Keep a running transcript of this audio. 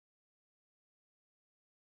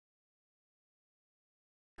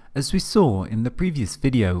As we saw in the previous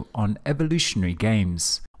video on evolutionary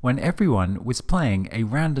games, when everyone was playing a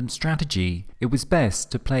random strategy, it was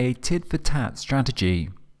best to play a tit-for-tat strategy.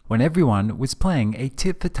 When everyone was playing a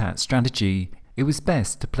tit-for-tat strategy, it was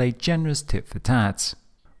best to play generous tit-for-tat.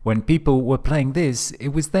 When people were playing this, it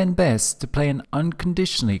was then best to play an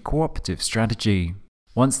unconditionally cooperative strategy.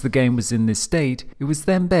 Once the game was in this state, it was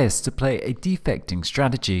then best to play a defecting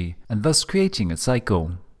strategy, and thus creating a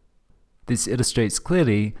cycle. This illustrates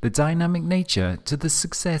clearly the dynamic nature to the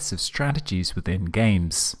success of strategies within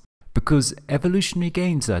games. Because evolutionary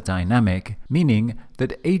games are dynamic, meaning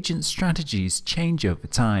that agent strategies change over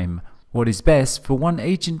time, what is best for one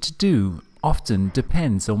agent to do often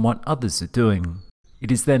depends on what others are doing.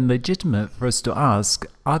 It is then legitimate for us to ask,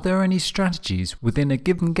 are there any strategies within a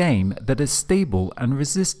given game that are stable and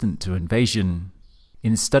resistant to invasion?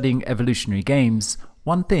 In studying evolutionary games,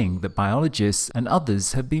 one thing that biologists and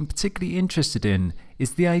others have been particularly interested in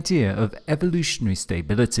is the idea of evolutionary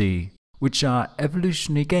stability, which are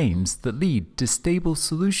evolutionary games that lead to stable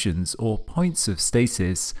solutions or points of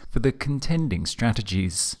stasis for the contending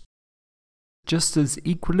strategies. Just as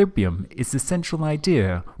equilibrium is the central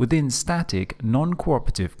idea within static,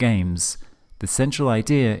 non-cooperative games, the central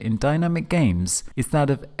idea in dynamic games is that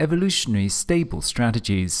of evolutionary stable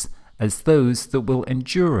strategies, as those that will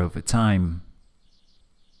endure over time.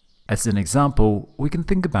 As an example, we can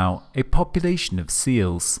think about a population of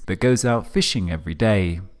seals that goes out fishing every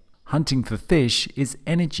day. Hunting for fish is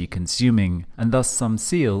energy consuming, and thus some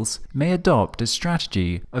seals may adopt a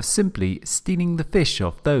strategy of simply stealing the fish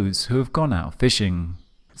off those who have gone out fishing.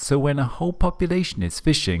 So when a whole population is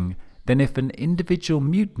fishing, then if an individual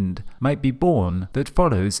mutant might be born that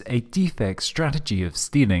follows a defect strategy of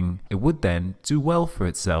stealing, it would then do well for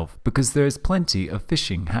itself because there is plenty of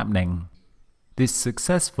fishing happening. This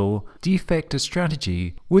successful defector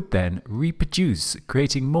strategy would then reproduce,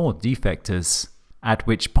 creating more defectors. At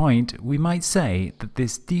which point we might say that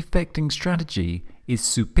this defecting strategy is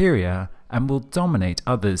superior and will dominate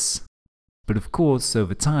others. But of course,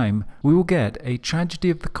 over time, we will get a tragedy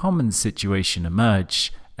of the commons situation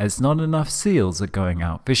emerge, as not enough seals are going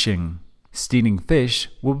out fishing. Stealing fish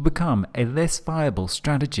will become a less viable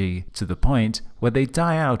strategy to the point where they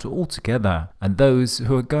die out altogether, and those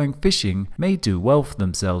who are going fishing may do well for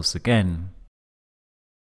themselves again.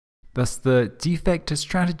 Thus, the defector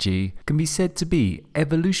strategy can be said to be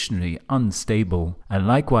evolutionarily unstable, and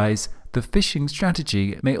likewise, the fishing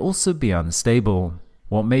strategy may also be unstable.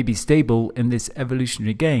 What may be stable in this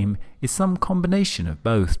evolutionary game is some combination of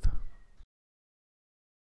both.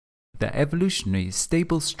 The evolutionary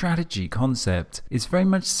stable strategy concept is very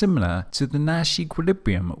much similar to the Nash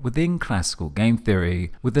Equilibrium within classical game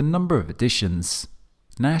theory, with a number of additions.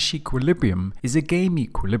 Nash Equilibrium is a game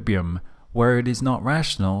equilibrium where it is not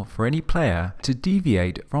rational for any player to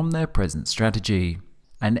deviate from their present strategy.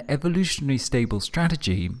 An evolutionary stable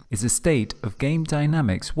strategy is a state of game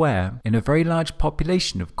dynamics where, in a very large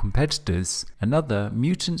population of competitors, another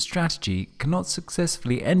mutant strategy cannot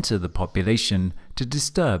successfully enter the population to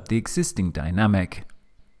disturb the existing dynamic.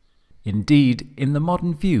 Indeed, in the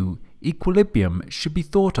modern view, equilibrium should be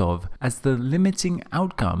thought of as the limiting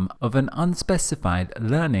outcome of an unspecified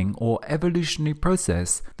learning or evolutionary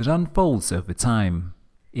process that unfolds over time.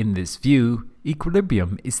 In this view,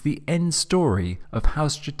 equilibrium is the end story of how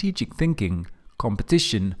strategic thinking,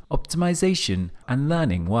 competition, optimization, and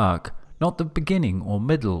learning work, not the beginning or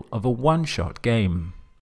middle of a one-shot game.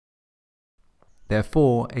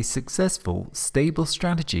 Therefore, a successful, stable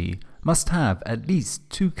strategy must have at least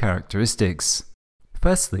two characteristics.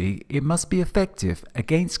 Firstly, it must be effective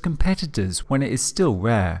against competitors when it is still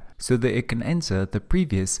rare, so that it can enter the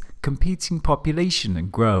previous competing population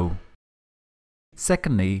and grow.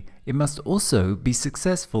 Secondly, it must also be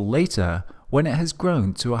successful later when it has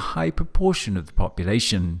grown to a high proportion of the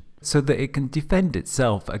population, so that it can defend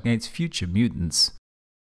itself against future mutants.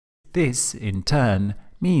 This, in turn,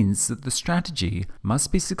 means that the strategy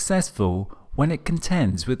must be successful when it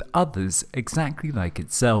contends with others exactly like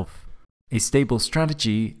itself. A stable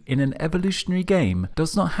strategy in an evolutionary game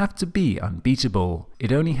does not have to be unbeatable,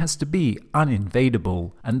 it only has to be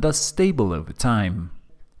uninvadable and thus stable over time.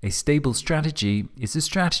 A stable strategy is a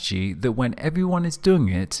strategy that when everyone is doing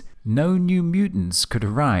it, no new mutants could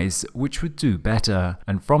arise which would do better,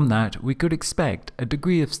 and from that we could expect a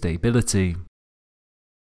degree of stability.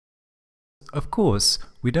 Of course,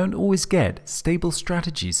 we don't always get stable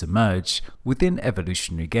strategies emerge within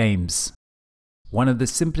evolutionary games. One of the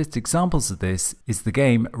simplest examples of this is the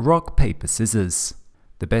game Rock, Paper, Scissors.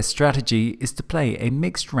 The best strategy is to play a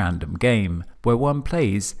mixed random game, where one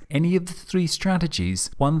plays any of the three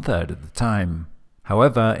strategies 1/3 of the time.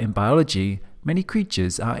 However, in biology, many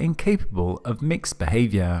creatures are incapable of mixed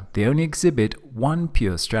behavior. They only exhibit one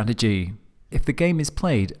pure strategy. If the game is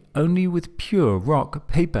played only with pure rock,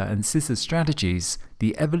 paper, and scissors strategies,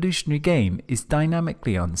 the evolutionary game is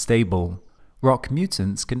dynamically unstable. Rock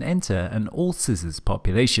mutants can enter an all-scissors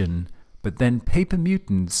population, but then paper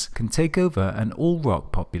mutants can take over an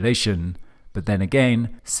all-rock population. But then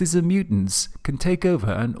again, scissor mutants can take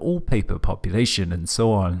over an all-paper population, and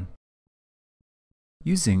so on.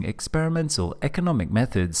 Using experimental economic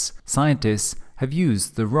methods, scientists have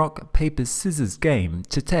used the rock-paper-scissors game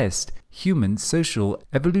to test human social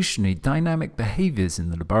evolutionary dynamic behaviors in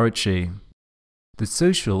the laboratory. The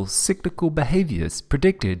social cyclical behaviors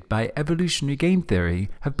predicted by evolutionary game theory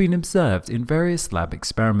have been observed in various lab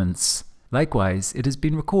experiments. Likewise, it has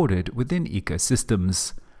been recorded within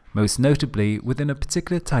ecosystems, most notably within a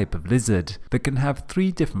particular type of lizard that can have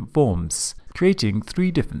 3 different forms, creating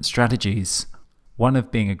 3 different strategies. One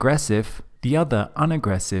of being aggressive, the other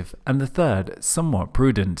unaggressive, and the third somewhat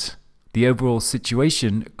prudent. The overall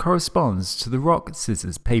situation corresponds to the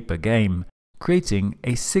rock-scissors-paper game, creating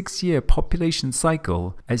a 6-year population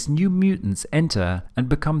cycle as new mutants enter and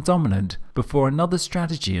become dominant before another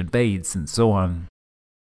strategy invades, and so on.